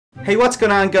Hey, what's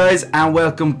going on, guys, and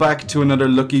welcome back to another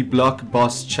Lucky Block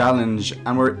Boss Challenge.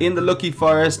 And we're in the Lucky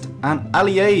Forest, and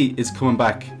Ali A is coming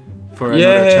back for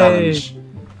another challenge.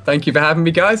 Thank you for having me,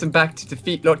 guys. I'm back to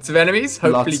defeat lots of enemies.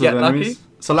 Hopefully get lucky.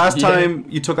 So last time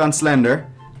you took on Slender.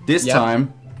 This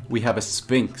time we have a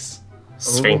Sphinx.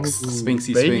 Sphinx.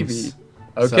 Sphinxy baby. Sphinx.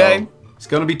 Okay. So it's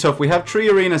going to be tough. We have 3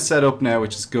 arenas set up now,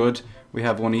 which is good. We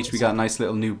have one each. We got nice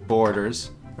little new borders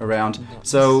around.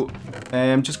 So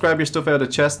just grab your stuff out of the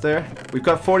chest there. We've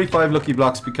got 45 lucky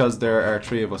blocks because there are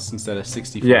 3 of us instead of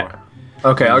 64. Yeah.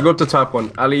 Okay, I'll go up the top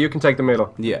one. Ali, you can take the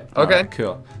middle. Yeah. Okay. Right,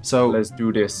 cool. So let's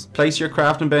do this. Place your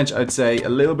crafting bench, I'd say, a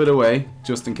little bit away,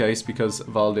 just in case, because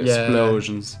of all the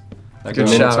explosions. Like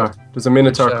There's a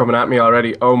Minotaur coming at me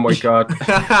already. Oh my god.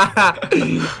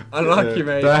 Unlucky,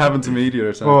 mate. That happened to me the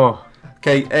other time. Oh.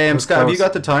 Okay, Scott, have you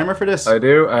got the timer for this? I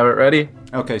do. I have it ready.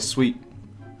 Okay, sweet.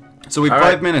 So we've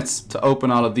 5 minutes to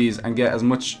open all of these and get as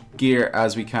much gear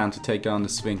as we can to take on the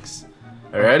Sphinx.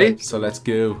 Are you ready? So let's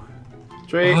go.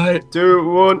 3,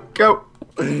 2, 1, go.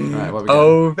 Alright, what we got?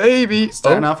 Oh, baby.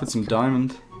 Starting off with some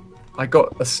diamond. I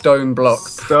got a stone block.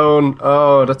 Stone.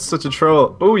 Oh, that's such a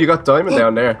troll. Oh, you got diamond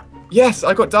down there. Yes,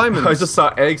 I got diamonds. I just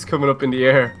saw eggs coming up in the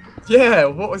air. Yeah,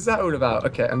 what was that all about?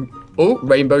 Okay, oh,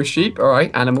 rainbow sheep. All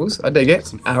right, animals. I dig it.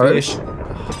 Some Arrows. fish.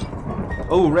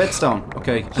 Oh, redstone.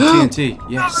 Okay, and TNT.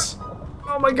 Yes.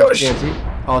 Oh my gosh.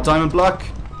 TNT. Oh, diamond block.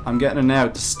 I'm getting it now.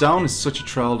 The stone is such a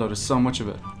troll, though. There's so much of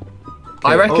it. Okay.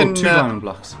 I reckon. Oh, 2 diamond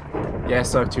blocks.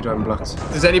 Yes, I have 2 diamond blocks.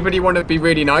 Does anybody want to be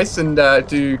really nice and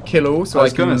do kill all? So I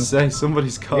was gonna say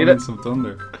somebody's calling some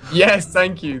thunder. Yes,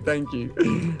 thank you, thank you.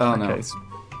 Oh no. Okay, so,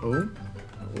 oh.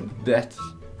 Death.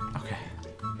 Okay.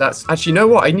 That's actually, you know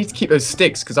what? I need to keep those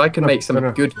sticks because I can make some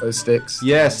good those sticks.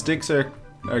 Yeah, sticks are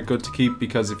good to keep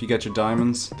because if you get your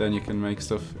diamonds, then you can make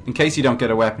stuff. In case you don't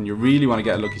get a weapon, you really want to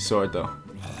get a lucky sword, though.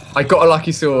 I got a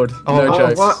lucky sword. Oh, no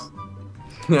jokes. What?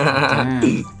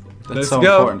 Damn. That's Let's so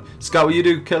go. important. Scott, will you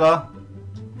do kill all?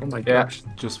 Oh my gosh.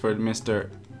 Just for Mr.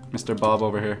 Bob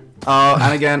over here. Oh,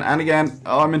 and again, and again.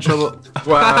 Oh, I'm in trouble.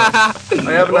 Wow.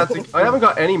 I haven't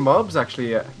got any mobs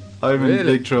actually yet. I'm in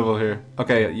big trouble here.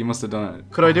 Okay, you must have done it.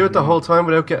 Could I do it the whole time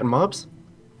without getting mobs?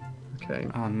 Okay.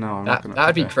 Oh no, I'm not gonna.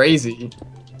 That'd be crazy.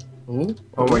 Ooh.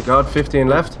 Oh my god, 15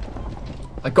 left.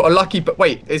 I got a lucky, but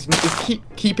wait, is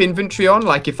keep inventory on?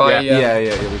 Like if I yeah,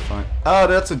 you'll be fine. Oh,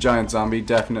 that's a giant zombie,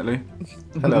 definitely.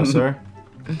 Hello, sir.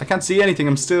 I can't see anything.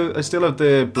 I still have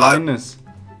the blindness.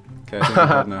 Okay, I think I'm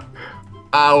good now.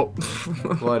 Ow.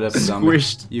 Whatever, zombie.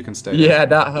 Squished. You can stay. Yeah,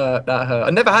 that hurt. That hurt. I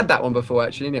never had that one before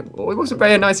actually, and it was a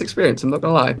very nice experience. I'm not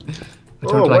gonna lie.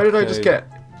 Oh, why did I just get?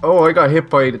 Oh, I got hit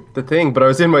by the thing, but I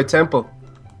was in my temple,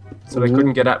 so they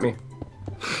couldn't get at me.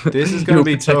 This is gonna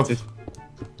be tough.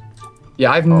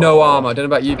 Yeah, I have no armor. I don't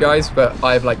know about you guys, but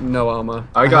I have like no armor.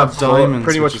 I got diamonds,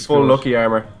 pretty much full lucky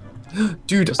armor.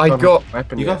 Dude, I got.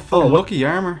 You got full lucky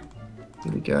armor.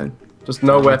 Here we go. Just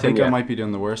no weapon. I think I might be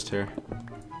doing the worst here.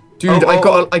 Dude, I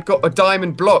got a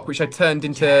diamond block which I turned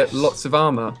into lots of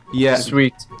armor. Yeah,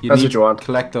 sweet. You That's need what you want. to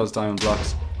collect those diamond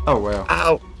blocks. Oh wow.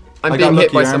 Ow! I'm I being got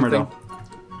hit by lucky armor, something.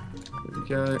 though.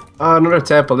 Here we go. Oh, another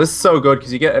temple. This is so good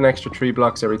because you get an extra 3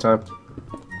 blocks every time.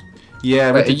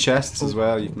 Yeah, with the chests as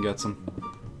well, you can get some.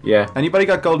 Yeah. Anybody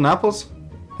got golden apples?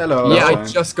 Hello. Yeah, I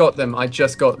just got them. I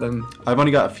just got them. I've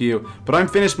only got a few, but I'm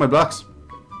finished my blocks.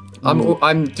 Dude,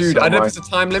 I don't know if it's a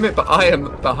time limit, but I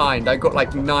am behind. I got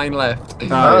like 9 left. Oh,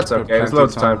 that's okay. There's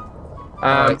loads of time.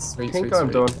 Alright, sweet, I think sweet, I'm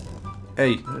done.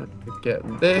 Hey.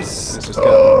 Get this. Let's just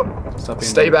go. Stop being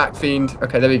Stay there. back, fiend.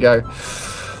 Okay, there we go.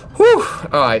 Whew.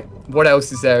 Alright, what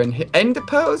else is there in here? Ender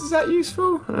pearls, is that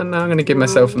useful? And I'm going to give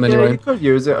myself them Yeah, anyway. you could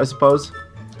use it, I suppose.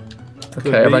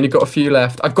 Okay, I've only got a few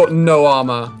left. I've got no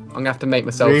armor. I'm going to have to make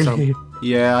myself some.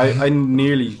 Yeah,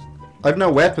 I've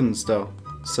no weapons though.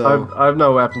 So I've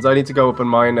no weapons. I need to go up and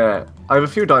mine. I have a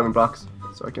few diamond blocks,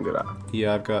 so I can do that.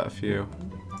 yeah, I've got a few.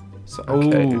 So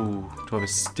Okay. do I have a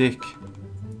stick?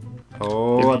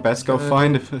 Oh, I best go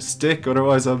find a stick,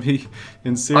 otherwise I'll be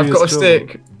in serious I've got a trouble.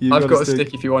 stick. You I've got a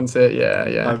stick if you want it. Yeah,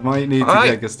 yeah. I might need to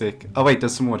take a stick. Oh wait,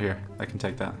 there's some wood here. I can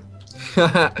take that.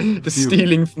 The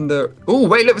stealing from the. Oh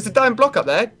wait, look, there's a diamond block up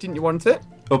there. Didn't you want it?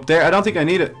 Up there? I don't think I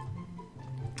need it.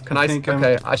 Can I?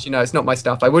 Okay, actually no, it's not my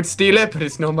stuff. I would steal it, but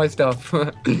it's not my stuff.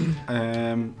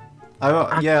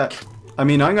 Yeah. I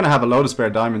mean, I'm gonna have a load of spare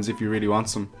diamonds if you really want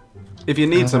some. If you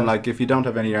need some, like if you don't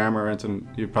have any armor or anything,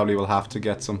 you probably will have to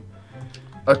get some.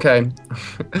 Okay,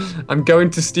 I'm going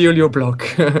to steal your block.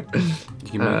 You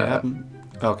can make it happen.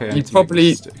 Okay. You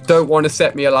probably don't want to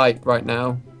set me alight right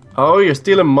now. Oh, you're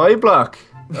stealing my block.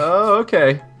 Oh,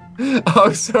 okay.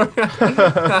 Oh, sorry.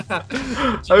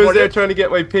 I was there trying to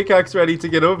get my pickaxe ready to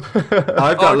get up.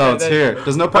 I've got loads here.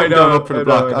 There's no point in going up for the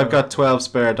block. I know. I've got 12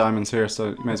 spare diamonds here, so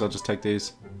you may as well just take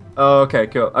these. Oh, okay,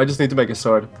 cool. I just need to make a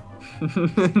sword.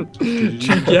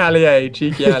 Cheeky allier,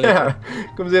 cheeky allier. Yeah,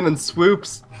 comes in and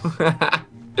swoops.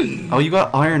 Oh, you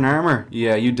got iron armor.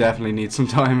 Yeah, you definitely need some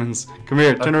diamonds. Come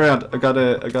here, turn around. I got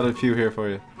a few here for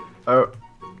you. Oh,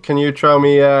 can you throw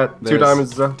me 2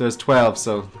 diamonds as well? There's 12,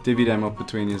 so divvy them up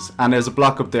between you. And there's a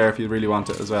block up there if you really want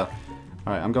it as well.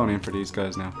 All right, I'm going in for these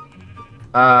guys now.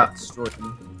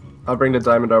 I'll bring the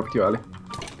diamond over to you, Ali.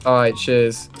 Alright,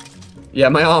 cheers. Yeah,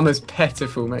 my armor's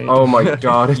pitiful, mate. Oh my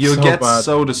god, it's You'll so get bad.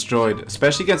 so destroyed,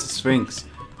 especially against the Sphinx,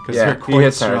 because Yeah, they're he quite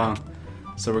hits hard. strong.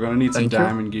 So we're gonna need some Thank you.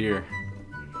 diamond gear.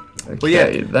 Okay, But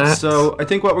yeah, that's... so I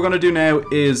think what we're going to do now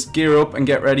is gear up and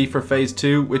get ready for phase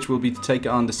 2, which will be to take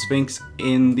on the Sphinx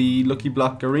in the Lucky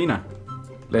Block Arena.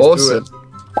 Let's awesome. do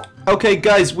it. Okay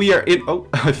guys, we are in... Oh,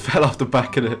 I fell off the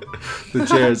back of the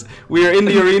chairs. We are in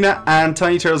the arena and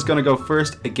Tiny Turtle's going to go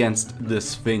first against the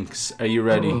Sphinx. Are you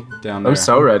ready down there? I'm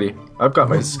so ready. I've got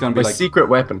my, This is gonna be my like- secret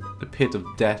weapon. The pit of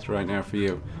death right now for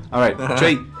you. Alright,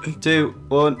 3, 2,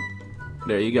 1.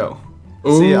 There you go.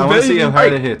 See, I want to see how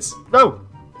hard it hits. No!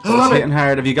 Oh, it's hitting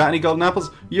hard. Have you got any golden apples?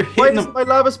 You're Why hitting is them. my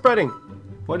lava spreading?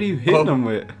 What are you hitting Oh. them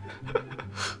with?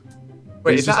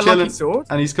 Wait, He's is that just a lucky chilling, sword?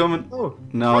 and he's coming. Oh.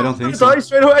 No, I don't think I so. die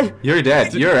straight away. You're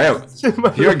dead. You're out.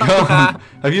 My You're lava- gone.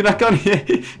 Have you not gone yet?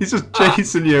 He's just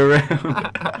chasing you around.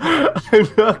 I'm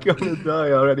not gonna die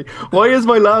already. Why is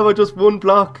my lava just 1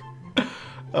 block?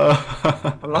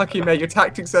 Unlucky, mate. Your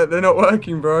tactics they're not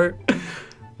working, bro.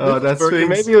 Oh, that's Working. Sphinx.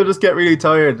 Maybe he'll just get really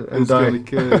tired and It's die. gonna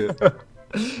kill you.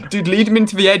 Dude, lead him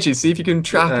into the edges. See if you can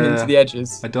trap him into the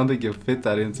edges. I don't think you'll fit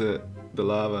that into the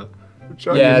lava.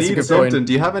 Trying Yeah, to that's a You need good something. point.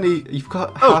 Do you have any? You've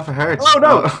got half a heart. Oh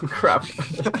no! Crap.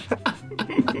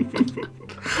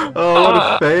 Oh, what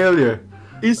a failure.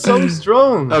 He's so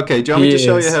strong. Okay, do you want me He to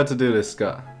show you is. how to do this,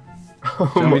 Scott?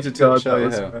 Oh Do you want me my to God, show that you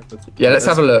was how? bad. Yeah, let's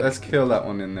have a look. Let's kill that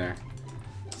one in there.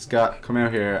 Scott, come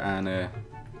out here and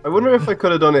I wonder if I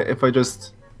could have done it if I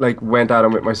just like went at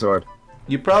him with my sword.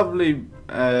 you probably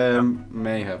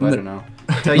may have. I don't know.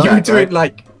 Take You that, were doing right?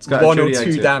 like got a 1 or 38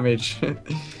 2 too. damage.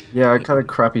 Yeah, I kind of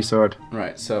crappy sword.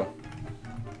 Right, so.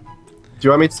 Do you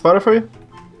want me to spawn it for you?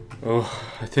 Oh,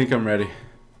 I think I'm ready.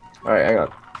 All right, hang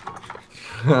on.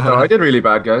 No, I did really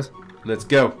bad, guys. Let's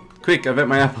go. Quick, I've ate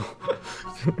my apple.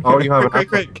 Oh, you have an quick,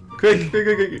 apple. quick.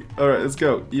 Quick. Alright, let's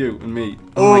go. You and me.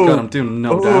 Oh my Oh. god, I'm doing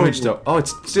no Oh. damage though. Oh,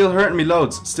 it's still hurting me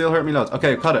loads.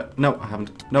 Okay, cut it. No, I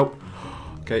haven't. Nope.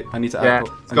 Okay, I need to Yeah,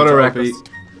 apple. it's I need gonna to wreck OP.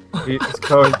 us. It's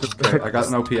going to Okay, I got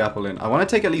an OP apple in. I want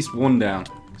to take at least 1 down.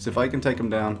 Because if I can take him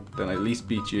down, then I at least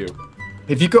beat you.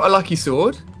 Have you got a lucky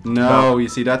sword? No, you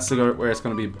see, that's where it's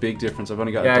going to be a big difference. I've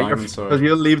only got a Yeah, diamond sword. because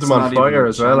you'll leave them It's on not even fire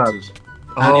as well. Lad. enchanted.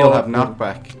 And you'll Oh. have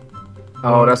knockback.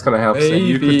 Oh, that's gonna help. Hey. So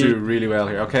you could Maybe. do really well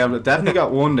here. Okay, I've definitely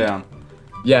got 1 down.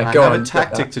 Yeah, I go have on. a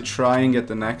tactic to try and get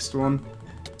the next one.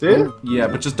 Do you? Yeah,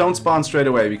 but just don't spawn straight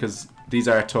away because these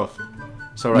are tough.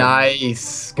 So right,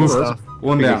 Nice. Good Ooh, stuff.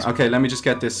 1 Big down. ex- Okay, let me just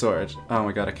get this sorted. Oh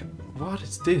my god, I can. What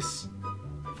is this?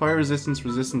 Fire resistance,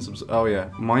 oh yeah,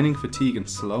 mining fatigue and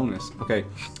slowness. Okay.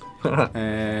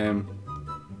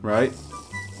 Right.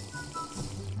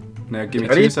 Now give me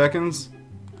Ready? 2 seconds.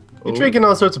 You're drinking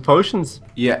all sorts of potions.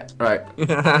 Yeah, right.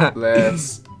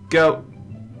 Let's go.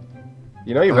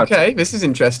 You know you've got. Okay, this is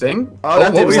interesting. Oh,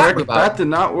 that what didn't was that all work. about? That did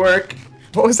not work.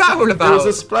 What was that all There about? was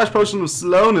a splash potion of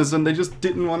slowness and they just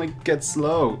didn't want to get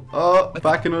slow. Oh,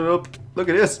 backing it up. Look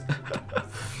at this.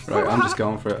 Right, I'm just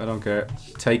going for it. I don't care.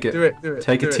 Take it. Do it.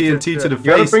 Take do a it, TNT do to it. the You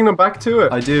gotta face. bring them back to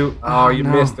it. I do. Oh, you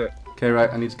no. missed it. Okay, right.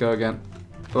 I need to go again.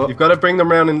 Oh, You've got to bring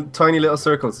them around in tiny little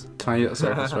circles. tiny little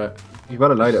circles, right. You've got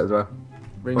to light it as well.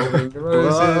 Ring the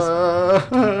roses.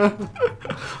 I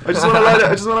just want to light it.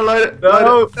 I just want to light it. No.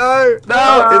 Light it. No.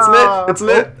 No, it's lit. It's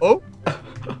lit. Oh.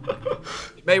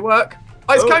 It may work.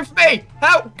 Oh, it's coming for me.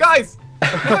 Help, guys.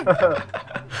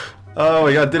 Oh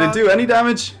my god, did it do any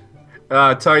damage?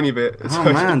 Tiny bit. A Oh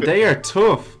tiny man, bit. they are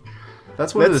tough.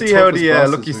 That's one Let's of the see how toughest the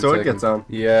bosses lucky we've sword taken. gets on.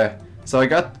 Yeah. So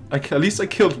at least I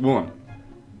killed 1.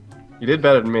 You did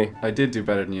better than me. I did do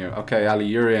better than you. Okay, Ali,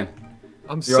 you're in.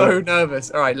 I'm so You're-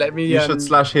 nervous. All right, let me. You should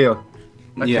slash heal.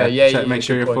 Okay, yeah, check, make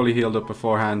sure good you're point. fully healed up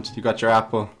beforehand. You got your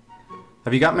apple.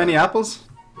 Have you got many apples?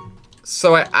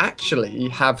 So I actually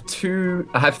have 2.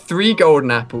 I have 3 golden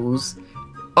apples.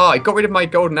 Oh, I got rid of my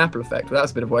golden apple effect. Well, that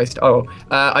was a bit of a waste. Oh,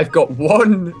 I've got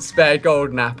 1 spare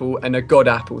golden apple and a god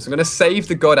apple. So I'm gonna save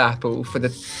the god apple for the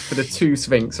 2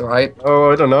 Sphinx. All right.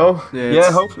 Oh, I don't know. Yeah, Yeah,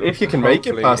 it's- hopefully if you can make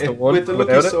it Hopefully. past the one With the lucky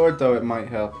without it. sword, though, it might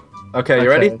help. Okay, you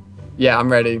ready? Yeah, I'm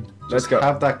ready. Let's go.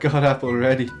 Have that god apple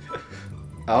ready.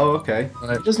 Oh, okay.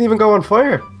 He doesn't even go on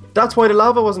fire. That's why the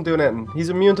lava wasn't doing anything. He's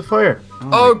immune to fire.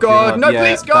 Oh, my God. No, yeah,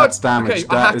 please, God. That's damage. Okay,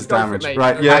 I have that is to go for it, damage. mate.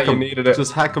 Right, Okay. hack You him. needed it.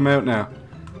 Just hack him out now.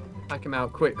 Hack him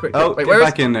out. Quick, quick, Oh, quick. Wait, get where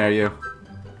back in there, you.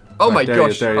 Oh, Right, my there he is,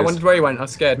 gosh. there he I is. wondered where he went. I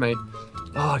was scared, mate.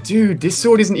 Oh, dude. This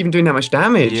sword isn't even doing that much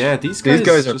damage. Yeah, these guys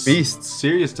are just beasts.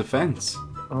 Serious defense.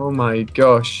 Oh, my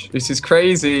gosh. This is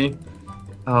crazy.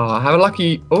 Oh, I have a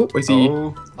lucky... Oh, is he...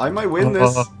 Oh, I might win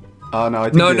this. Oh no, I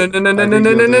think No, you- no, no, no, I no, think no,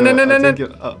 you'll no, do no, it. no, no, I no, think no.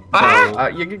 you'll- oh, Ah! oh.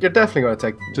 You're definitely going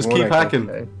to take. Just one, keep I think. hacking.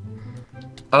 Okay.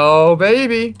 Oh,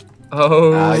 baby.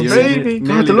 Oh, Ah, you're baby. nearly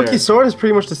God, the lucky there. sword is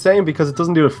pretty much the same because it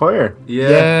doesn't do a fire. Yeah.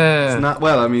 Yeah. It's not.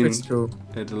 Well, I mean, It's true.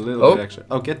 it's a little Oh. bit extra.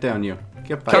 Oh, get down, you.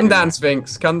 Get back. Come in down, there.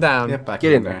 Sphinx. Come down. Get back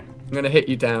Get in in there. I'm gonna hit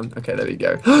you down. Okay, there we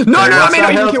go. No, no, I what's mean, that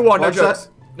I didn't health? kill one. No What's jokes.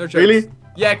 No jokes. Really?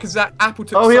 Yeah, because that apple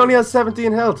took Oh, he so- only has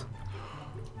 17 health.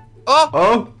 Oh!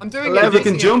 Oh, I'm doing if it. you I'm can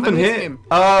hitting jump him. and I'm hit. hitting him.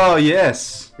 Oh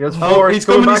yes. He has Oh, 4. he's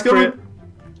coming. He's back for coming.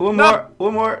 you. One No. more.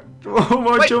 One more. One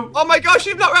more Wait, jump. oh my gosh,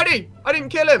 he's not ready! I didn't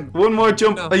kill him! One more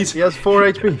jump. No. Oh, He has 4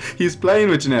 HP. he's playing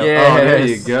with you now. Oh, there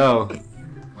you Yes. go.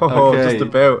 Oh, Okay. just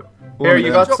about. One Here, you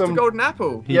down. got Dropped a some. golden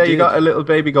apple. He Yeah, you did. got a little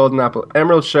baby golden apple,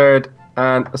 emerald shard,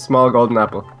 and a small golden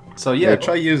apple. So yeah, Yeah.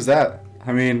 try use that.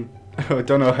 I mean, I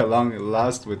don't know how long it'll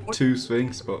last with 2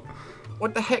 Sphinx, but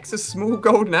What the heck's a small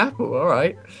golden apple?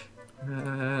 Alright.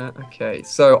 Okay,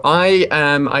 so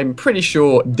I'm pretty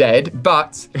sure dead,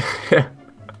 but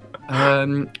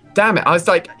damn it, I was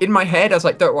like, in my head, I was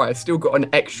like, don't worry, I've still got an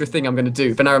extra thing I'm gonna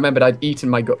do. But I remembered I'd eaten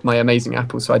my amazing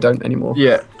apple, so I don't anymore.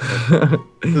 Yeah,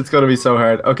 it's gonna be so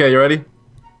hard. Okay, you ready?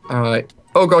 Alright.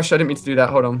 Oh gosh, I didn't mean to do that,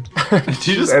 hold on. did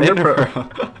you just Ender enter?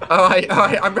 pearl. Alright,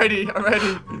 I'm ready.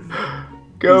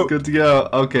 Go. It's good to go.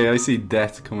 Okay, I see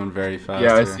death coming very fast.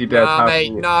 Yeah, I here. see death Nah, mate,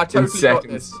 happening nah, in totally got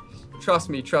seconds. this. Trust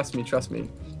me.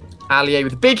 Allier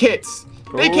with big hits.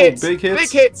 Big Oh, hits. big hits. Big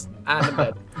hits. And I'm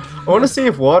dead. I want to see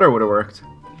if water would have worked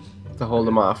to hold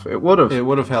them off. It would have. It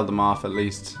would have held them off at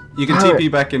least. You can Damn TP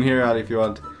it. back in here, Ali, if you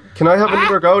want. Can I have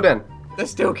another go then? They're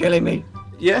still killing me.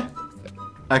 Yeah.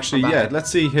 Actually, Come yeah. back. Let's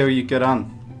see how you get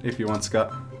on if you want,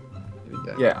 Scott. Here we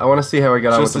go. Yeah, I want to see how I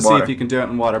get on Just with to the see water. if you can do it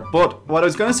in water. But what I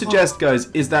was going to suggest, guys,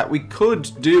 is that we could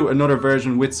do another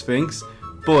version with Sphinx,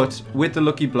 but with the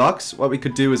lucky blocks, what we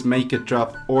could do is make it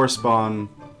drop ore spawn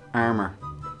armor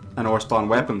and ore spawn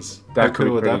weapons. That How could be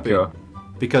cool would that pretty be? cool.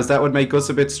 Because that would make us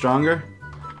a bit stronger.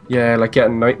 Yeah, like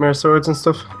getting nightmare swords and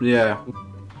stuff. Yeah.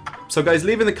 So guys,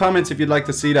 leave in the comments if you'd like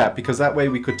to see that, because that way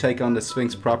we could take on the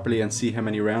Sphinx properly and see how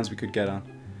many rounds we could get on.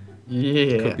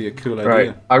 Yeah. Could be a cool Right,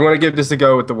 idea. I'm gonna give this a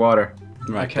go with the water.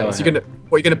 Right. Okay, go so ahead.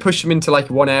 you're gonna push them into like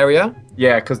one area.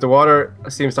 Yeah, because the water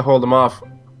seems to hold them off.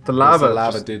 The lava. The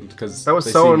lava just- didn't, because that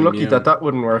was so unlucky that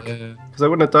wouldn't work. Yeah. Because I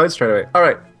wouldn't have died straight away. All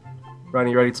right,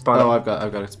 Ronnie, you ready to spawn? Oh, it?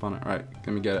 I've got it spawn it. Right, let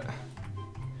me get it.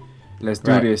 Let's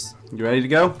do Right. this. You ready to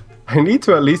go? I need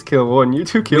to at least kill one. You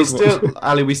two kill We one. still,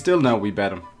 Ali, we still know we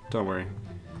bet him. Don't worry.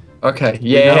 Okay. We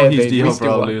Yeah. know he's babe, the we still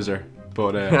overall won. loser.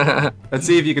 But let's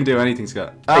see if you can do anything,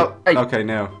 Scott. Oh, hey. okay,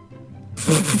 now.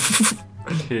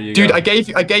 Here you Dude, go.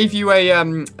 I gave you a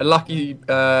lucky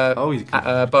Oh, he's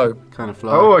bow. kind of Oh,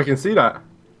 flow. I can see that.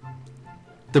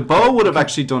 The bow would have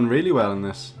actually done really well in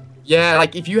this. Yeah,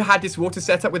 like if you had this water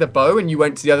set up with a bow and you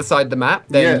went to the other side of the map,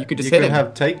 then you could just hit him.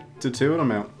 have take the 2 of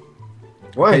them out.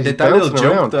 Why? Hey, He's that little bouncing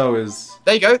jump around. though is.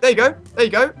 There you go.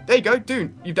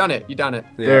 Dude, you've done it. Yeah,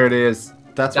 There it is.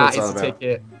 That's what That it's all is the about.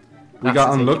 ticket. We That's got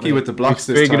the ticket, unlucky mate. with the blocks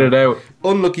We this figured time. it out.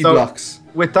 Unlucky So- blocks.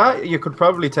 With that, you could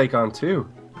probably take on 2.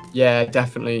 Yeah,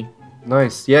 definitely.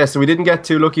 Nice. Yeah, so we didn't get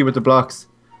too lucky with the blocks.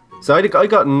 So I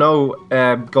got no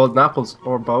golden apples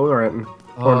or bow or anything.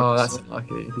 Oh, that's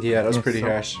lucky. Yeah, that was Yeah, pretty so-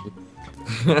 harsh.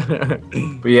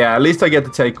 But yeah, at least I get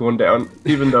to take one down,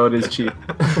 even though it is cheap.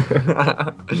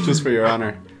 Just for your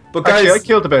honor. But guys, Actually, I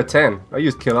killed about 10. I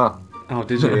used kill all. oh,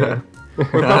 did you? Yeah. We're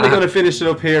probably going to finish it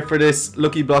up here for this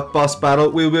Lucky Block boss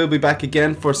battle. We will be back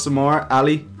again for some more.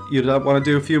 Ali, you want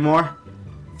to do a few more?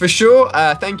 For sure.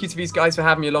 Thank you to these guys for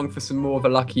having me along for some more of a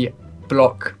lucky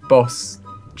block boss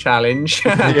challenge.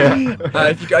 Yeah.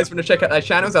 If you guys want to check out their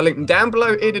channels, I'll link them down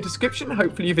below in the description.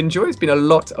 Hopefully you've enjoyed. It's been a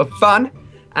lot of fun.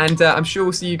 And I'm sure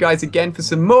we'll see you guys again for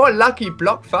some more lucky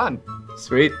block fun.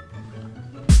 Sweet.